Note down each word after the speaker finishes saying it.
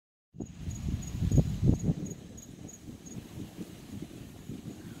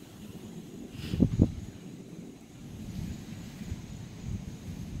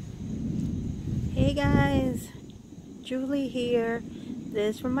Hey guys, Julie here.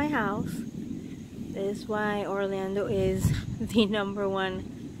 This is from my house. This is why Orlando is the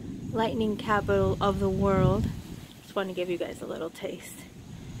 #1 lightning capital of the world. Just want to give you guys a little taste.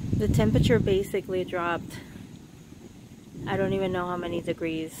 The temperature basically dropped, I don't even know how many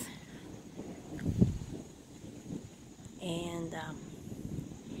degrees. And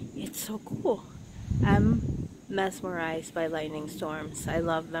it's so cool. I'm mesmerized by lightning storms. I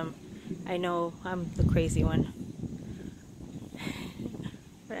love them. I know I'm the crazy one.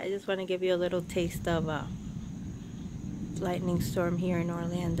 But I just want to give you a little taste of a lightning storm here in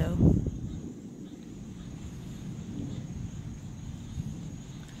Orlando.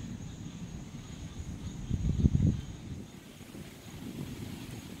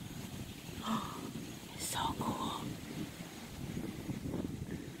 It's so cool.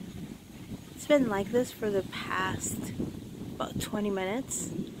 It's been like this for the past about 20 minutes.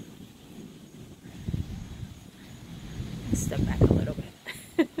 Step back a little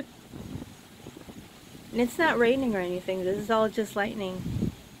bit. And it's not raining or anything. This is all just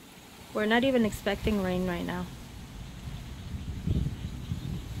lightning. We're not even expecting rain right now.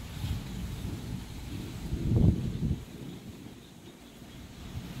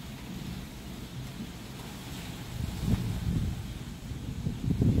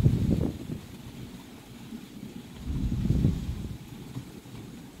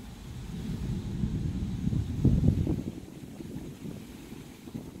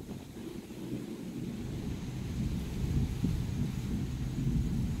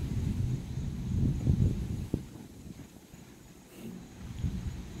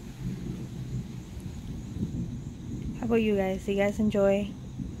 How about you guys? Do you guys enjoy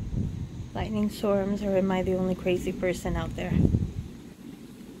lightning storms, or am I the only crazy person out there?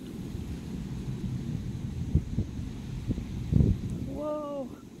 Whoa!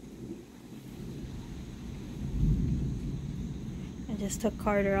 I just took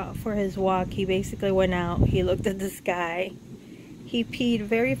Carter out for his walk. He basically went out, he looked at the sky, he peed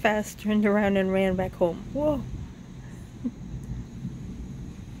very fast, turned around and ran back home. Whoa!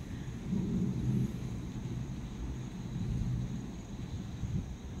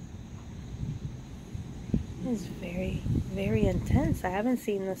 It's very, very intense. I haven't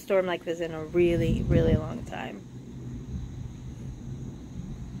seen a storm like this in a really, really long time.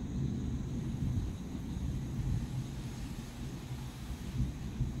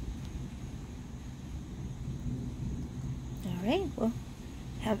 Alright, well,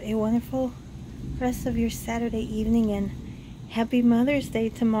 have a wonderful rest of your Saturday evening, and happy Mother's Day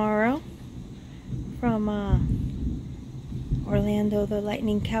tomorrow from Orlando, the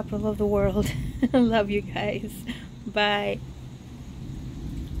lightning capital of the world. Love you guys. Bye.